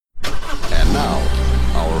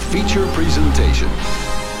feature presentation.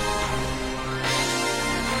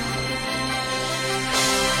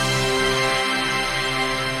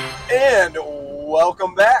 And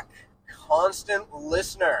welcome back, constant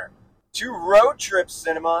listener, to Road Trip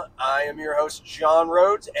Cinema. I am your host, John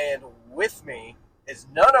Rhoades, and with me is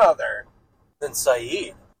none other than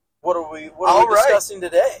Syed. What are we discussing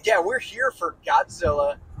today? Yeah, we're here for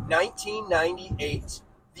Godzilla 1998,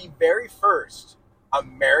 the very first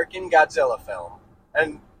American Godzilla film.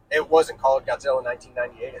 And it wasn't called Godzilla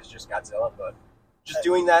 1998, it's just Godzilla, but just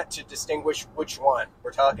doing that to distinguish which one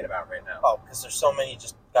we're talking about right now. Oh, because there's so many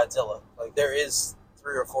just Godzilla. Like, there is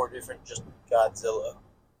 3 or 4 different just Godzilla.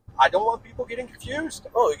 I don't want people getting confused.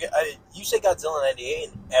 Oh, you say Godzilla 98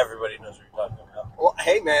 and everybody knows what you're talking about. Well,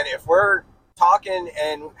 hey man, if we're talking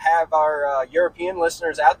and have our European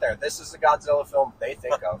listeners out there, this is the Godzilla film they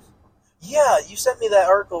think of. Yeah, you sent me that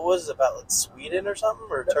article. What is it about, like Sweden or something,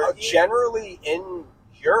 or Turkey? Generally in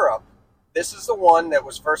Europe, this is the one that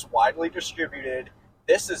was first widely distributed.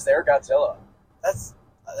 This is their Godzilla. That's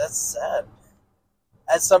sad.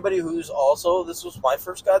 As somebody who's also, this was my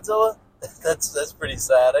first Godzilla, that's pretty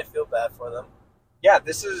sad. I feel bad for them. Yeah,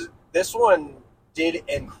 this one did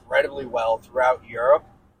incredibly well throughout Europe.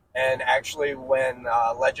 And actually, when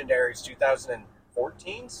Legendary's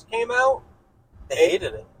 2014s came out, they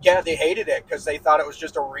hated it. Yeah, they hated it because they thought it was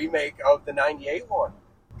just a remake of the 98 one.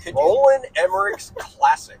 Roland Emmerich's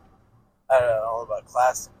classic. I don't know all about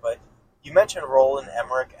classic, but you mentioned Roland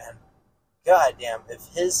Emmerich, and goddamn, if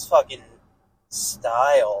his fucking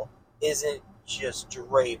style isn't just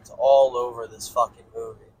draped all over this fucking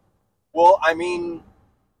movie. Well, I mean,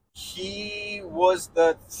 he was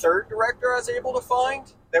the third director I was able to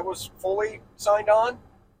find that was fully signed on.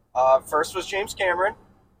 First was James Cameron,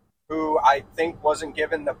 who I think wasn't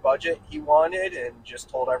given the budget he wanted and just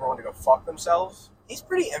told everyone to go fuck themselves. He's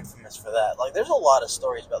pretty infamous for that. Like, there's a lot of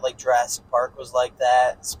stories about, like, Jurassic Park was like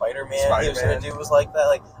that, Spider-Man he was going to do was like that.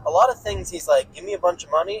 Like, a lot of things he's like, give me a bunch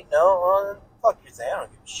of money. No, fuck your thing. I don't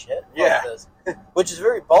give a shit. Yeah. This. Which is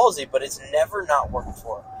very ballsy, but it's never not worked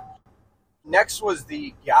for him. Next was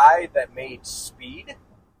the guy that made Speed,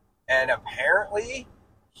 and apparently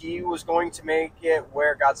he was going to make it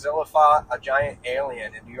where Godzilla fought a giant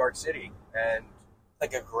alien in New York City, and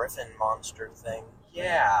like a griffin monster thing.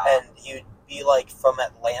 Yeah. And he'd be like from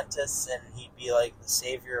Atlantis, and he'd be like the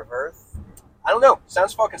savior of Earth. I don't know.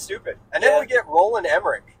 Sounds fucking stupid. And then we get Roland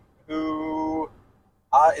Emmerich, who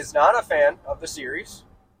is not a fan of the series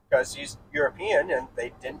because he's European and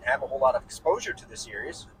they didn't have a whole lot of exposure to the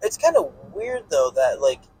series. It's kind of weird, though, that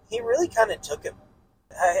like he really kind of took it.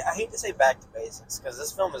 I hate to say back to basics, because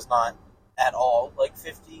this film is not at all like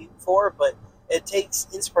 54, but it takes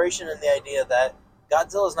inspiration in the idea that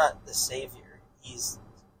Godzilla's not the savior. He's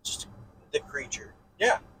just the creature.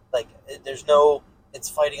 Yeah. Like, there's no, it's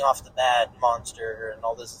fighting off the bad monster and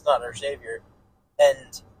all this. It's not our savior.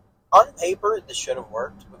 And on paper, this should have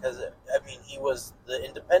worked, because, he was the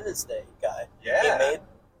Independence Day guy. Yeah. He made,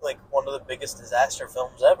 like, one of the biggest disaster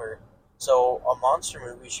films ever. So a monster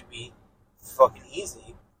movie should be fucking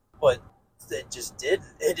easy, but it just didn't.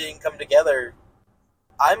 It didn't come together.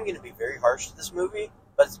 I'm going to be very harsh to this movie,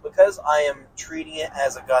 but it's because I am treating it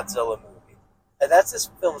as a Godzilla movie. And that's this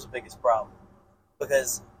film's biggest problem.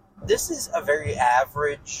 Because this is a very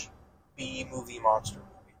average B-movie monster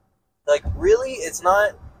movie. Like, really, it's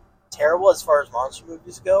not terrible as far as monster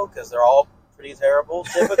movies go, because they're all pretty terrible,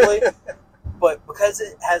 typically. But because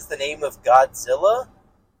it has the name of Godzilla,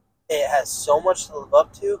 it has so much to live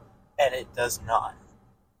up to, and it does not.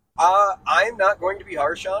 I'm not going to be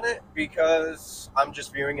harsh on it because I'm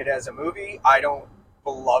just viewing it as a movie. I don't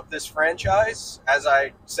love this franchise. As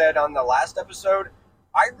I said on the last episode,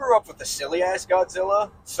 I grew up with the silly-ass Godzilla,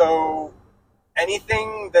 so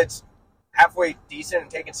anything that's halfway decent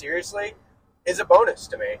and taken seriously is a bonus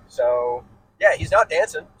to me. So, yeah, he's not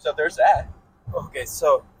dancing, so there's that. Okay,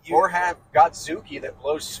 so Or have Godzuki that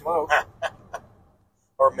blows smoke.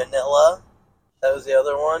 Or Manila. That was the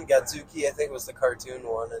other one. Godzuki, I think, was the cartoon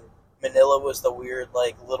one, and Manila was the weird,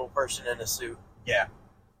 like, little person in a suit. Yeah.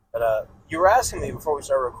 But you were asking me before we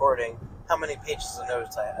started recording how many pages of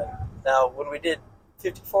notes I had. Now, when we did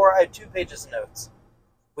 54, I had 2 pages of notes.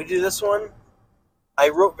 We do this one, I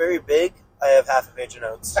wrote very big. I have half a page of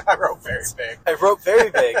notes. I wrote very big. I wrote very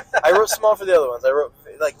big. I wrote small for the other ones. I wrote,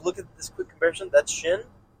 like, look at this quick comparison. That's Shin.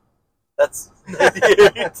 That's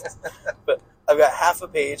 98. But I've got half a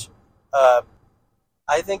page.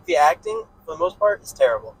 I think the acting, for the most part, is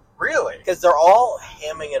terrible. Really? Because they're all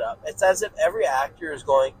hamming it up. It's as if every actor is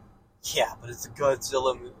going, yeah, but it's a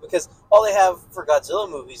Godzilla movie. Because all they have for Godzilla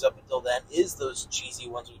movies up until then is those cheesy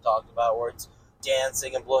ones we talked about, where it's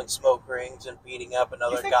dancing and blowing smoke rings and beating up You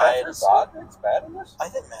another think guy. Matthew Broderick's bad in this? I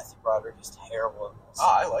think Matthew Broderick is terrible in this.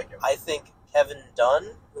 I like him. I think Kevin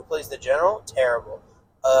Dunn, who plays the general, terrible.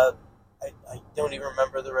 I don't even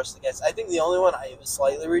remember the rest of the guys. I think the only one I was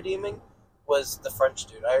slightly redeeming was the French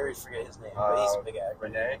dude. I already forget his name, but he's a big actor.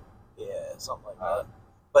 Renee? Yeah, something like that.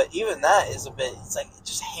 But even that is a bit, it's like,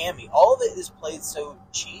 just hammy. All of it is played so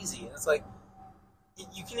cheesy. And it's like,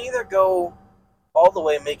 you can either go all the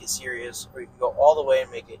way and make it serious, or you can go all the way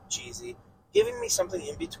and make it cheesy. Giving me something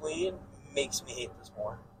in between makes me hate this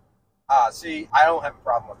more. See, I don't have a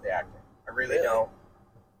problem with the acting. I really don't.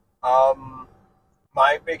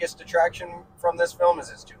 My biggest detraction from this film is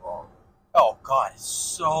it's too long. Oh, God, it's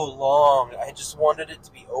so long. I just wanted it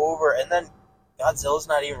to be over. And then Godzilla's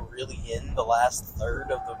not even really in the last third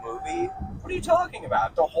of the movie. What are you talking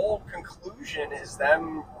about? The whole conclusion is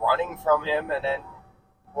them running from him, and then,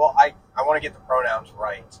 well, I want to get the pronouns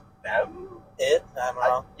right. Them? It? I don't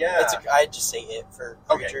know. Yeah. I just say it for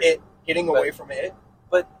creatures. Okay, it. Getting away from it.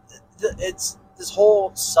 But it's this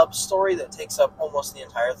whole sub-story that takes up almost the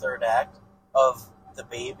entire third act of the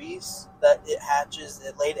babies that it hatches.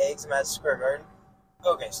 It laid eggs in Madison Square Garden.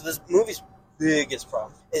 Okay, so this movie's biggest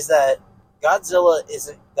problem is that Godzilla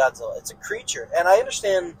isn't Godzilla. It's a creature. And I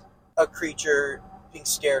understand a creature being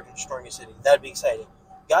scared and destroying a city. That'd be exciting.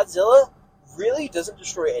 Godzilla really doesn't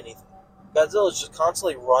destroy anything. Godzilla is just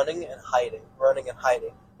constantly running and hiding, running and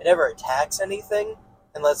hiding. It never attacks anything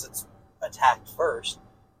unless it's attacked first.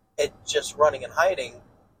 It's just running and hiding.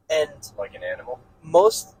 And Like an animal?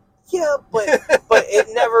 yeah, but it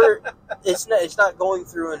never, it's not going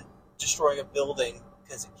through and destroying a building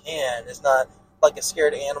because it can. It's not like a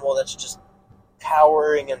scared animal that's just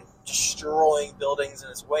cowering and destroying buildings in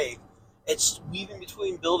its wake. It's weaving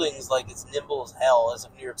between buildings like it's nimble as hell, as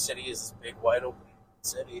if New York City is this big, wide open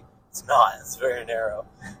city. It's not. It's very narrow.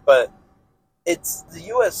 But it's the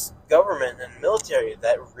U.S. government and military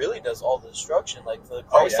that really does all the destruction, like the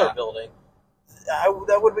Chrysler building. That would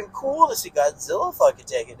have been cool to see Godzilla fucking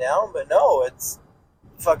take it down, but no, it's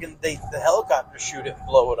fucking the helicopters shoot it and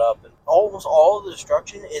blow it up, and almost all of the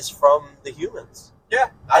destruction is from the humans. Yeah,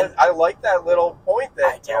 I like that little point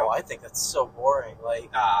that I think that's so boring. Like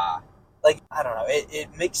Ah. Like, I don't know,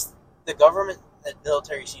 it makes the government and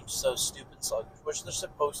military seem so stupid sluggish, which they're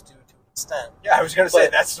supposed to an extent. Yeah, I was going to say,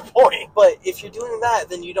 that's the point. But if you're doing that,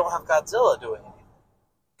 then you don't have Godzilla doing anything.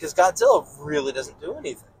 Because Godzilla really doesn't do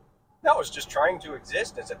anything. No, it's just trying to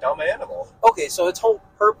exist as a dumb animal. Okay, so its whole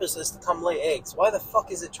purpose is to come lay eggs. Why the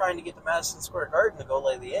fuck is it trying to get to Madison Square Garden to go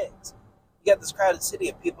lay the eggs? You got this crowded city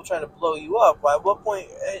of people trying to blow you up. Why, at what point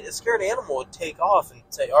a scared animal would take off and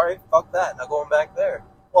say, alright, fuck that, now going back there.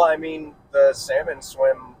 Well, I mean, the salmon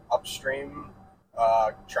swim upstream,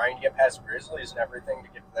 trying to get past grizzlies and everything to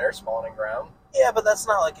get to their spawning ground. Yeah, but that's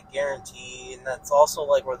not like a guarantee, and that's also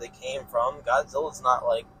like where they came from. Godzilla's not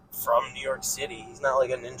like from New York City. He's not like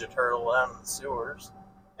a Ninja Turtle down in the sewers.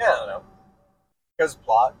 Yeah, I don't know. Because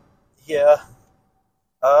plot. Yeah.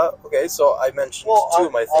 Okay, so I mentioned two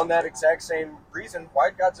of my things. On that exact same reason,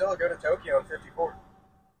 why'd Godzilla go to Tokyo in 54?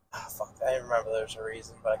 Fuck, I remember there's a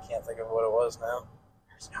reason, but I can't think of what it was now.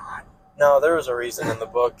 There's not. No, there was a reason in the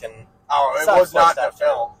book, and it was not the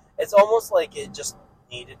film. It's almost like it just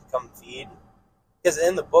needed to come feed. Because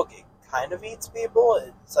in the book, it kind of eats people.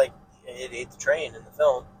 It's like it ate the train in the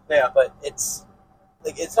film. Yeah. But it's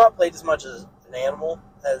like it's not played as much as an animal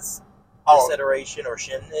as this iteration or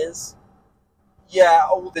Shin is. Yeah,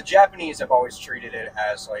 the Japanese have always treated it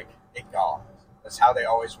as like a god. That's how they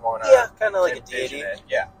always want to. Yeah, kind of like a deity. It.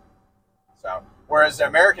 Yeah. So, whereas the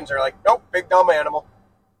Americans are like, nope, big dumb animal.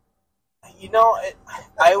 You know,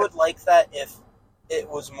 I would like that if it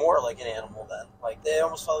was more like an animal then. Like, they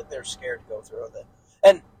almost felt like they were scared to go through with it.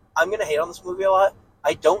 And I'm going to hate on this movie a lot.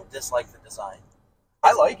 I don't dislike the design.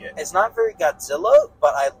 I like it. It's not very Godzilla,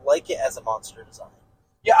 but I like it as a monster design.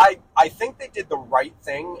 Yeah, I think they did the right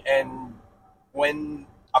thing, and when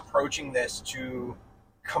approaching this, to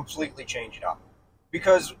completely change it up.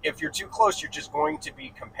 Because if you're too close, you're just going to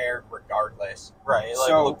be compared regardless. Right, like,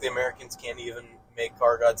 so, look, the Americans can't even make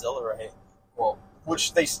our Godzilla right. Well,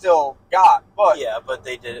 which they still got, but... Yeah, but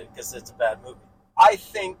they did it because it's a bad movie. I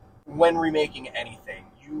think when remaking anything,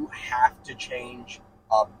 you have to change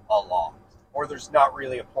up a lot, or there's not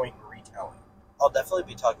really a point in retelling. I'll definitely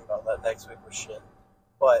be talking about that next week with shit.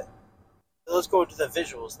 But let's go into the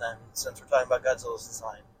visuals then, since we're talking about Godzilla's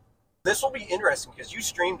design. This will be interesting because you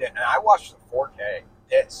streamed it, and I watched the 4K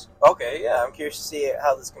disc. Okay, yeah, I'm curious to see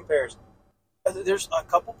how this compares. There's a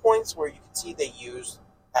couple points where you can see they use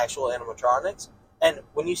actual animatronics, And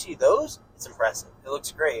when you see those, it's impressive. It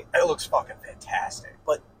looks great. It looks fucking fantastic.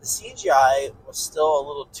 But the CGI was still a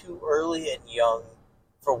little too early and young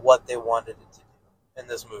for what they wanted it to do in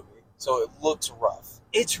this movie. So it looks rough.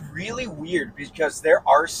 It's really weird because there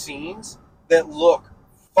are scenes that look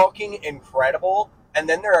fucking incredible, and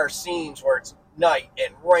then there are scenes where it's night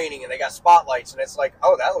and raining and they got spotlights, and it's like,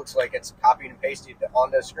 oh, that looks like it's copied and pasted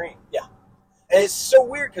onto the screen. Yeah. And it's so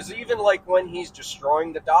weird because even like when he's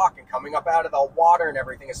destroying the dock and coming up out of the water and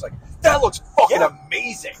everything, it's like, that looks fucking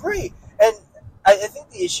amazing. Great. And I think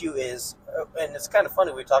the issue is, and it's kind of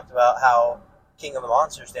funny, we talked about how King of the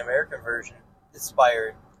Monsters, the American version,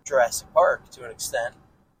 inspired Jurassic Park to an extent.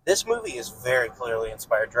 This movie is very clearly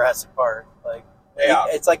inspired Jurassic Park. Like, yeah.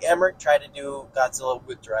 It's like Emmerichs tried to do Godzilla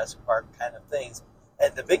with Jurassic Park kind of things.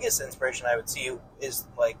 And the biggest inspiration I would see is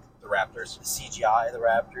like The Raptors. The CGI, the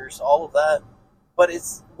Raptors, all of that. But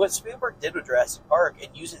it's what Spielberg did with Jurassic Park and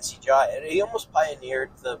using CGI. And he almost pioneered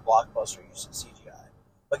the blockbuster use of CGI.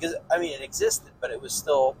 Because, I mean, it existed, but it was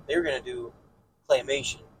still, they were going to do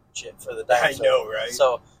claymation shit for the dinosaurs. I know, right?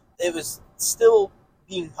 So it was still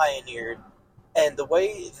being pioneered. And the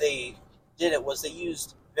way they did it was they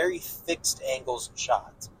used very fixed angles and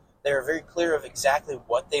shots. They were very clear of exactly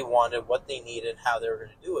what they wanted, what they needed, how they were going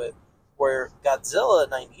to do it. Where Godzilla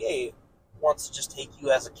 98 wants to just take you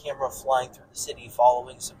as a camera flying through the city,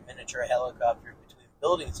 following some miniature helicopters between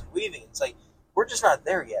buildings and weaving. It's like, we're just not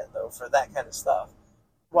there yet, though, for that kind of stuff.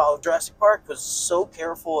 While Jurassic Park was so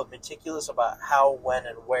careful and meticulous about how, when,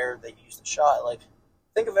 and where they used the shot. Like,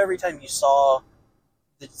 think of every time you saw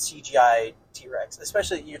the CGI T-Rex,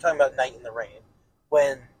 especially you're talking about Night in the Rain,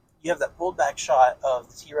 when you have that pulled back shot of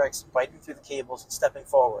the T-Rex biting through the cables and stepping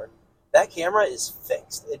forward. That camera is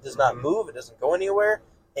fixed. It does not move. It doesn't go anywhere.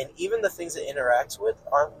 And even the things it interacts with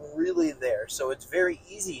aren't really there. So it's very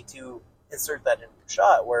easy to insert that into a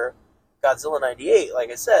shot, where Godzilla 98,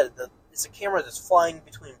 like I said, it's a camera that's flying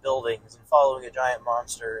between buildings and following a giant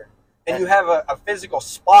monster. And you have a physical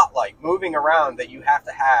spotlight moving around that you have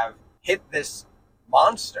to have hit this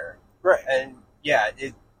monster. Right. And yeah,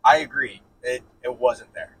 I agree. It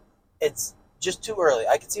wasn't there. It's just too early.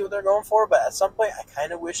 I can see what they're going for, but at some point I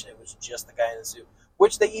kind of wish it was just the guy in the suit,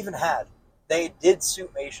 which they even had. They did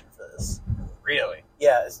suitmation for this. Really?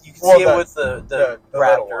 Yeah, you can see it with the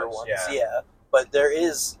raptor ones. Yeah. But there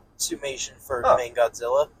is suitmation for the main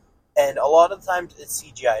Godzilla, and a lot of the times it's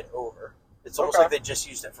CGI'd over. It's almost like they just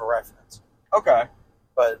used it for reference. Okay.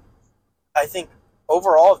 But I think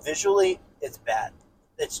overall, visually, it's bad.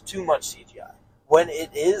 It's too much CGI. When it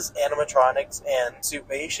is animatronics and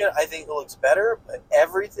suitmation, I think it looks better, but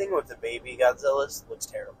everything with the baby Godzillas looks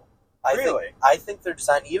terrible. I think their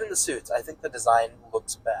design, even the suits, I think the design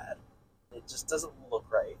looks bad. It just doesn't look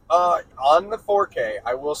right. On the 4K,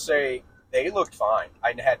 I will say they looked fine.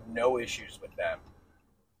 I had no issues with them.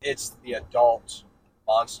 It's the adult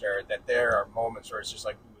monster that there are moments where it's just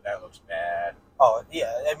like, ooh, that looks bad. Oh,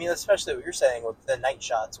 yeah. I mean, especially what you're saying with the night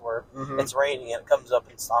shots where it's raining and it comes up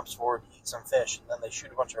and stomps forward to eat some fish, and then they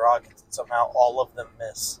shoot a bunch of rockets, and somehow all of them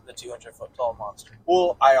miss the 200-foot-tall monster.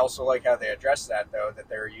 Well, I also like how they address that, though, that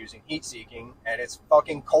they're using heat-seeking, and it's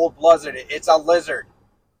fucking cold-blooded. It's a lizard.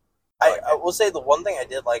 I will say the one thing I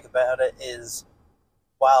did like about it is,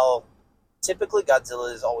 while typically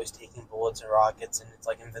Godzilla is always taking bullets and rockets and it's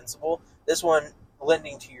like invincible, this one,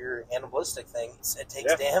 blending to your animalistic thing, it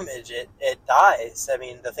takes damage, it dies. I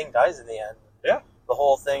mean, the thing dies in the end. Yeah. The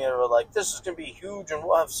whole thing, and we're like, this is going to be huge, and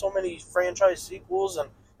we'll have so many franchise sequels, and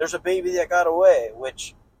there's a baby that got away,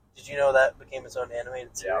 which, did you know that became its own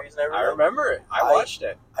animated series and everything? I remember it. I watched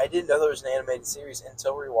it. I didn't know there was an animated series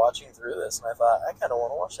until rewatching through this, and I thought, I kind of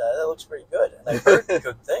want to watch that. That looks pretty good. And I've heard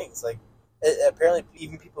good things. Like, apparently,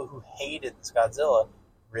 even people who hated this Godzilla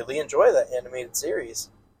really enjoy that animated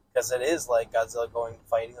series. Because it is like Godzilla going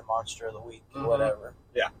fighting the monster of the week or whatever.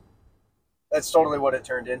 Yeah. That's totally what it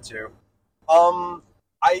turned into.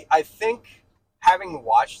 I think, having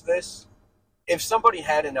watched this, if somebody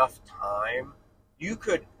had enough time, you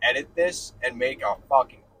could edit this and make a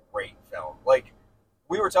fucking great film. Like,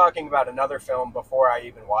 we were talking about another film before I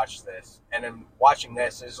even watched this, and then watching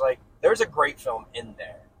this is like, there's a great film in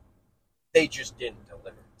there. They just didn't deliver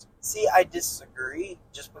it. See, I disagree,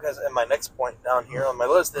 just because, and my next point down here on my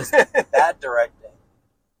list is bad directing.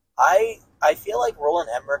 I feel like Roland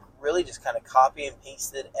Emmerich really just kind of copy and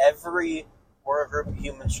pasted every "we're a group of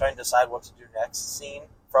humans trying to decide what to do next" scene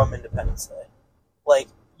from Independence Day. Like,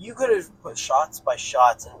 you could have put shots by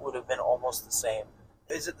shots and it would have been almost the same.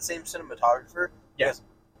 Is it the same cinematographer? Yes.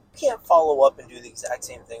 You can't follow up and do the exact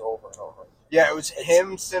same thing over and over. Yeah, it was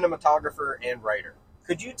him, cinematographer, and writer.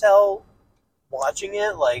 Could you tell, watching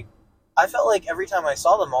it, like, I felt like every time I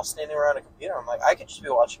saw them all standing around a computer, I'm like, I could just be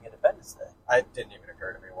watching Independence Day. It didn't even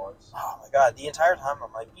occur to me once. Oh my god, the entire time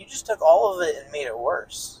I'm like, you just took all of it and made it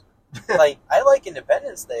worse. Like, I like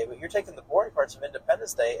Independence Day, but you're taking the boring parts of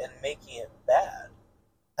Independence Day and making it bad.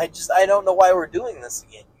 I don't know why we're doing this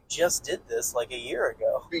again. You just did this like a year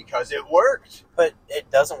ago. Because it worked. But it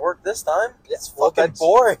doesn't work this time. It's fucking that's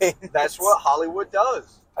boring. That's what Hollywood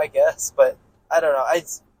does. I guess, but I don't know.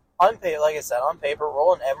 On paper, like I said, on paper,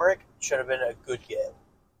 Roland Emmerich should have been a good get.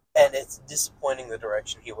 And it's disappointing the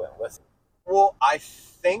direction he went with. Well, I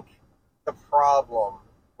think the problem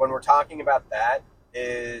when we're talking about that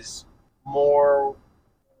is more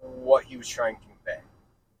what he was trying to convey.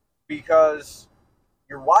 Because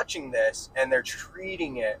you're watching this and they're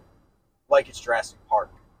treating it like it's Jurassic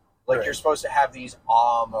Park. Like Right. You're supposed to have these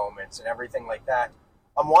awe moments and everything like that.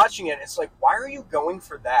 I'm watching it and it's like, why are you going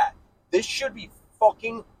for that? This should be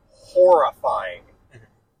fucking horrifying. Mhm.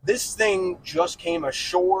 This thing just came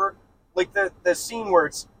ashore. Like the scene where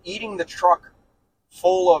it's eating the truck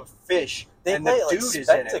full of fish They and play the it like dude is in it.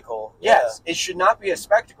 spectacle. Yes, it should not be a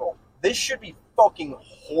spectacle. This should be fucking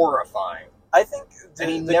horrifying. I think And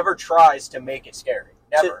he never tries to make it scary.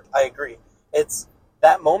 Never. I agree. It's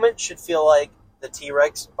that moment should feel like the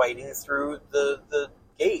T-Rex biting through the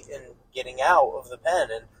gate and getting out of the pen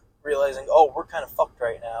and realizing, oh, we're kind of fucked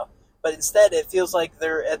right now. But instead, it feels like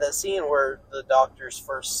they're at that scene where the doctors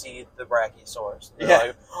first see the Brachiosaurus. They're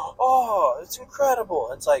like, oh, it's incredible.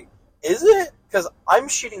 It's like, is it? Because I'm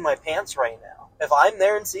shitting my pants right now. If I'm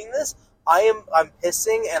there and seeing this, I'm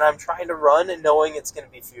pissing and I'm trying to run and knowing it's going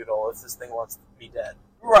to be futile if this thing wants to be dead.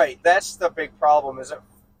 Right, that's the big problem, is it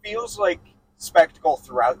feels like spectacle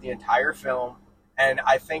throughout the entire film, and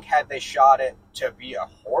I think had they shot it to be a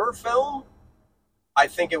horror film, I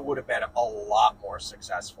think it would have been a lot more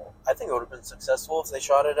successful. I think it would have been successful if they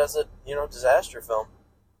shot it as a, disaster film.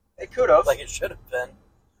 It could have. Like it should have been.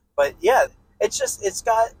 But yeah, it's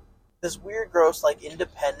got this weird, gross, like,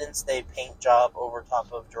 Independence Day paint job over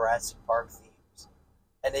top of Jurassic Park themes.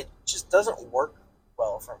 And it just doesn't work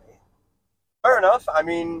well for me. Fair enough. I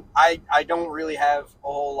mean, I don't really have a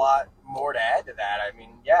whole lot more to add to that. I mean,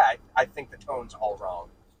 yeah, I think the tone's all wrong.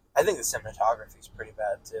 I think the cinematography is pretty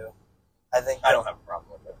bad, too. I don't have a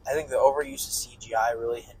problem with it. I think the overuse of CGI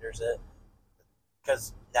really hinders it.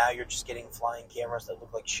 Because now you're just getting flying cameras that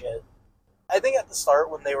look like shit. I think at the start,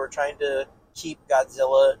 when they were trying to keep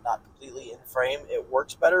Godzilla not completely in frame, it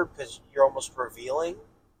works better because you're almost revealing.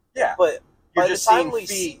 Yeah. But You're by just the time seeing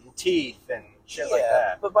feet and teeth and shit like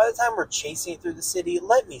that. But by the time we're chasing it through the city,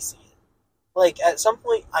 let me see it. Like, at some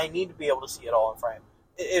point, I need to be able to see it all in frame.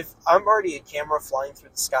 If I'm already a camera flying through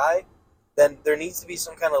the sky, then there needs to be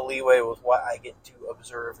some kind of leeway with what I get to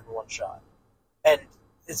observe in one shot. And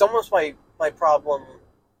it's almost my problem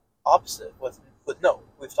opposite with No.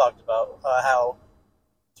 We've talked about how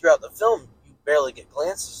throughout the film, you barely get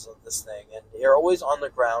glances of this thing, and you're always on the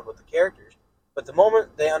ground with the characters. But the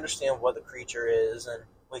moment they understand what the creature is, and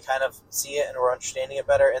we kind of see it and we're understanding it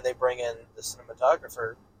better, and they bring in the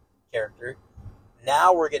cinematographer character,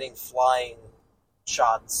 now we're getting flying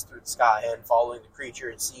shots through the sky and following the creature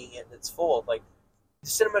and seeing it in its full. Like, the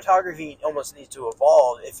cinematography almost needs to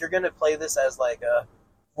evolve. If you're going to play this as like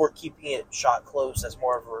we're keeping it shot close as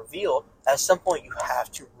more of a reveal, at some point you have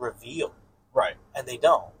to reveal. Right. And they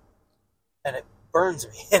don't. And it burns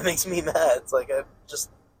me. It makes me mad. It's like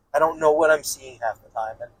I don't know what I'm seeing half the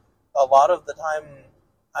time. And a lot of the time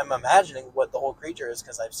I'm imagining what the whole creature is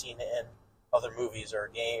because I've seen it in other movies or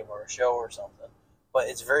a game or a show or something. But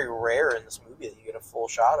it's very rare in this movie that you get a full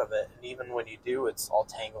shot of it. And even when you do, it's all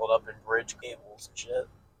tangled up in bridge cables and shit.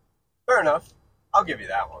 Fair enough. I'll give you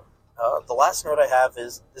that one. The last note I have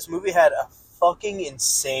is this movie had a fucking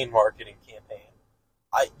insane marketing campaign.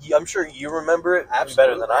 I'm sure you remember it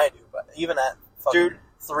better than I do, but even at fucking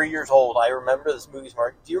 3 years old, I remember this movie's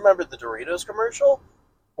marketing. Do you remember the Doritos commercial?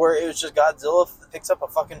 Where it was just Godzilla picks up a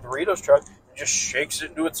fucking Doritos truck and just shakes it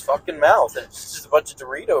into its fucking mouth, and it's just a bunch of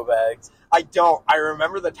Dorito bags. I don't. I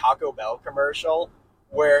remember the Taco Bell commercial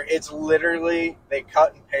where it's literally, they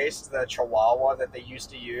cut and paste the Chihuahua that they used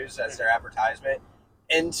to use as their advertisement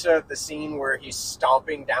into the scene where he's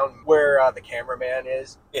stomping down where the cameraman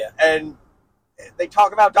is. Yeah. And they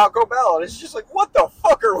talk about Taco Bell, and it's just like, what the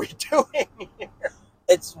fuck are we doing here?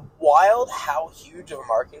 It's wild how huge of a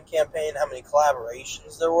marketing campaign, how many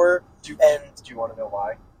collaborations there were. Do you want to know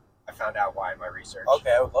why? I found out why in my research.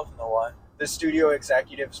 Okay, I would love to know why. The studio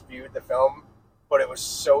executives viewed the film, but it was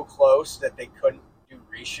so close that they couldn't do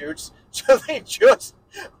reshoots, so they just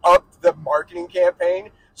upped the marketing campaign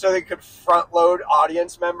so they could front load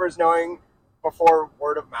audience members knowing before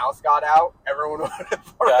word of mouth got out, everyone would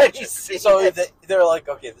have already seen So it. they're like,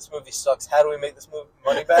 okay, this movie sucks. How do we make this movie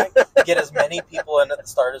money back? Get as many people in at the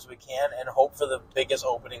start as we can, and hope for the biggest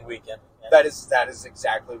opening weekend. That is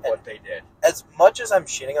exactly what they did. As much as I'm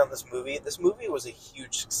shitting on this movie was a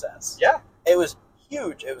huge success. Yeah. It was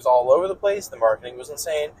huge. It was all over the place. The marketing was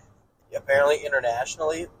insane. Apparently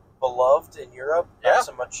internationally beloved in Europe. Yeah. Not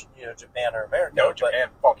so much, Japan or America. No, Japan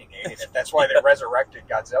fucking hated it. That's why they resurrected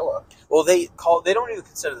Godzilla. Well, they don't even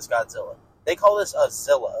consider this Godzilla. They call this a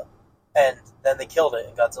Zilla, and then they killed it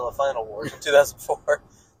in Godzilla Final Wars in 2004.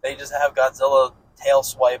 They just have Godzilla tail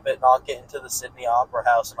swipe it, knock it into the Sydney Opera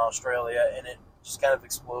House in Australia, and it just kind of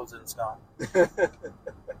explodes and it's gone.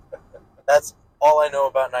 That's all I know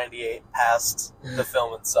about 98 past the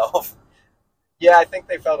film itself. Yeah, I think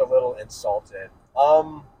they felt a little insulted.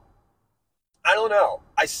 I don't know.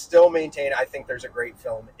 I still maintain I think there's a great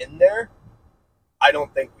film in there. I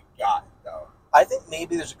don't think we got it, though. I think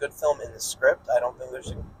maybe there's a good film in the script. I don't think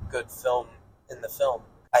there's a good film in the film.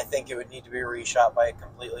 I think it would need to be reshot by a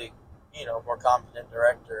completely, more competent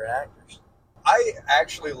director and actors. I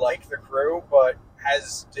actually like the crew, but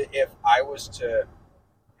if I was to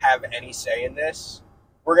have any say in this,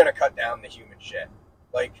 we're going to cut down the human shit.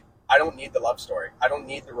 Like, I don't need the love story. I don't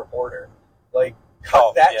need the reporter. Like,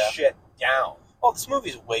 cut that shit down. Oh, this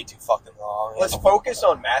movie's way too fucking long. Let's focus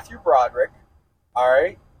on Matthew Broderick, all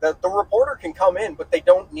right? The reporter can come in, but they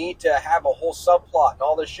don't need to have a whole subplot and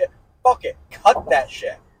all this shit. Fuck it. Cut that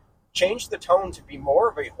shit. Change the tone to be more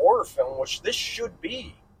of a horror film, which this should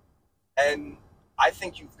be. And I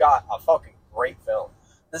think you've got a fucking great film.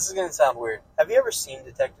 This is going to sound weird. Have you ever seen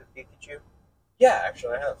Detective Pikachu? Yeah,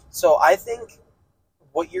 actually I have. So I think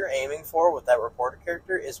what you're aiming for with that reporter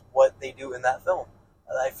character is what they do in that film.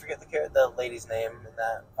 I forget the lady's name in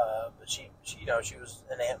that, but she was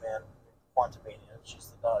an Ant-Man, Quantumania. She's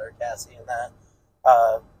the daughter, Cassie, in that.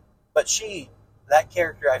 But that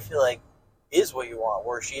character, I feel like, is what you want,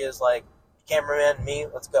 where she is like, cameraman, me,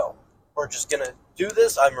 let's go. We're just going to do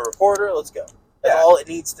this. I'm a reporter, let's go. That's all it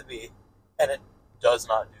needs to be. And it does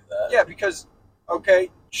not do that. Yeah, because,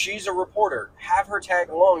 okay, she's a reporter. Have her tag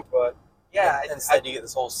along, but, yeah. Instead, you get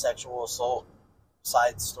this whole sexual assault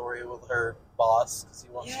side story with her boss, because he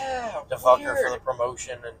wants to fuck her for the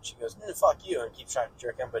promotion, and she goes, fuck you, and keeps trying to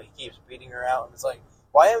jerk him, but he keeps beating her out, and it's like,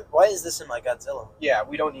 why is this in my Godzilla movie? Yeah,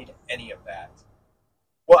 we don't need any of that.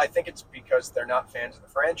 Well, I think it's because they're not fans of the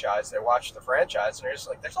franchise. They watch the franchise, and they're just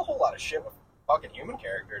like, there's a whole lot of shit with fucking human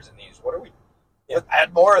characters in these. What are we... Yeah. Let's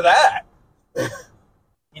add more of that.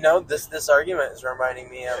 This argument is reminding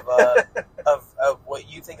me of of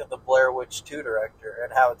what you think of the Blair Witch 2 director,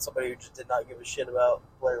 and how it's somebody who just did not give a shit about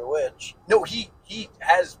Blair Witch. No, he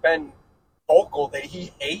has been vocal that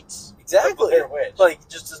he hates exactly Blair Witch. Like,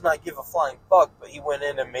 just does not give a flying fuck, but he went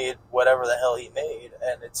in and made whatever the hell he made,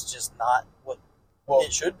 and it's just not what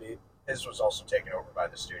it should be. His was also taken over by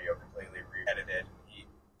the studio, completely re-edited, and he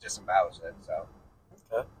disavows it, so...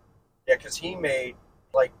 Okay. Yeah, because he made,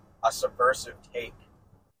 like, a subversive take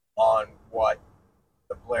on what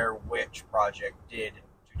the Blair Witch Project did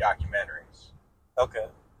to documentaries. Okay.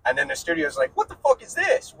 And then the studio's like, what the fuck is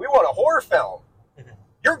this? We want a horror film.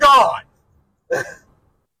 You're gone!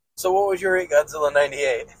 So what would you rate Godzilla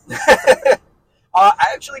 98? I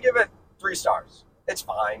actually give it 3 stars. It's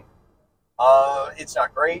fine. It's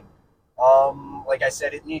not great. Like I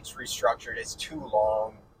said, it needs restructured. It's too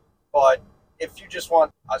long. But if you just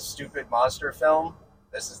want a stupid monster film,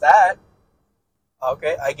 this is that.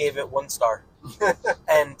 Okay, I gave it 1 star.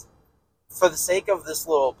 And for the sake of this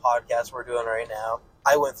little podcast we're doing right now,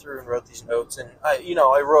 I went through and wrote these notes, and I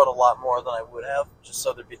wrote a lot more than I would have, just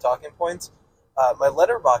so there'd be talking points. My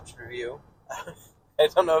Letterboxd review, I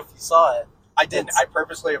don't know if you saw it. I didn't. I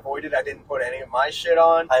purposely avoided. I didn't put any of my shit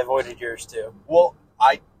on. I avoided yours too. Well,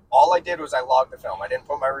 all I did was I logged the film. I didn't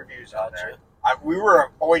put my reviews on there. We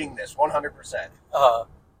were avoiding this 100%.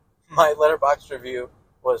 My Letterboxd review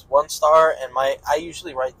was 1 star, and I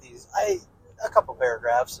usually write these a couple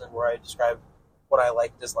paragraphs and where I describe what I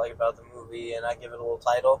like, dislike about the movie, and I give it a little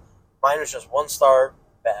title. Mine was just 1 star,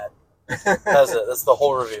 bad. That's it. That's the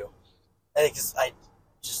whole review. And it's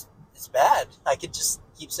bad. I could just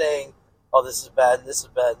keep saying, oh, this is bad, and this is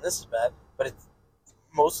bad, and this is bad, but it's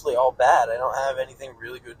mostly all bad. I don't have anything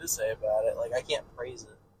really good to say about it. Like, I can't praise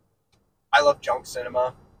it. I love junk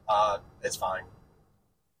cinema. It's fine.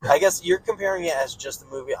 I guess you're comparing it as just a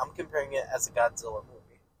movie. I'm comparing it as a Godzilla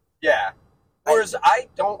movie. Yeah. Whereas I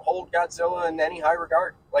don't hold Godzilla in any high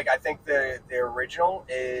regard. Like, I think the original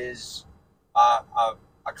is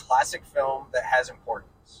a classic film that has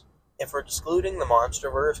importance. If we're excluding the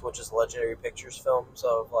MonsterVerse, which is Legendary Pictures films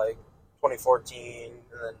of, like, 2014, and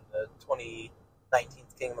then the 2019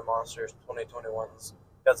 King of the Monsters, 2021's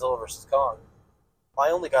Godzilla vs. Kong. My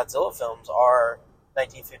only Godzilla films are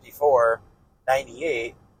 1954,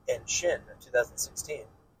 98, and Shin in 2016.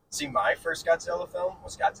 See, my first Godzilla film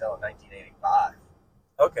was Godzilla 1985.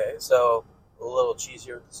 Okay, so a little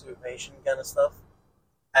cheesier with the suitmation kind of stuff.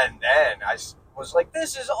 And then I was like,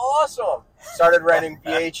 this is awesome. Started renting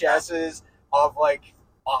VHSs of like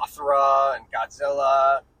Mothra and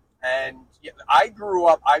Godzilla. And I grew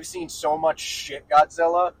up, I've seen so much shit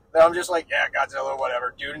Godzilla that I'm just like, yeah, Godzilla,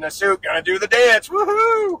 whatever. Dude in a suit, gonna do the dance.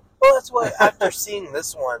 Woohoo! Well, that's why after seeing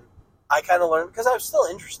this one, I kind of learned, because I was still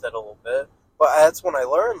interested a little bit, but that's when I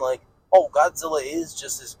learned, like, oh, Godzilla is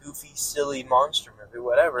just this goofy, silly monster movie,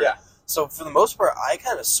 whatever. Yeah. So for the most part, I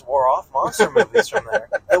kind of swore off monster movies from there.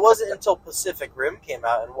 It wasn't until Pacific Rim came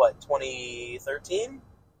out in, 2013?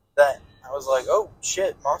 That I was like, oh,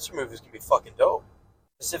 shit, monster movies can be fucking dope.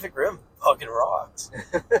 Pacific Rim fucking rocks.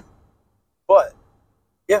 But,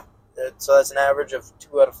 yeah, so that's an average of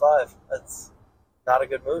 2 out of 5. That's not a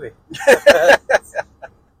good movie.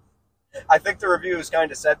 I think the reviews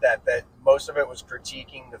kind of said that most of it was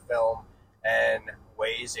critiquing the film and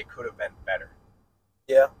ways it could have been better.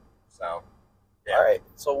 Yeah. So, yeah. All right.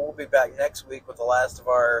 So we'll be back next week with the last of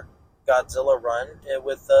our Godzilla run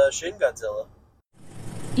with Shin Godzilla.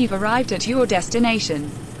 You've arrived at your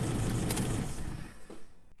destination.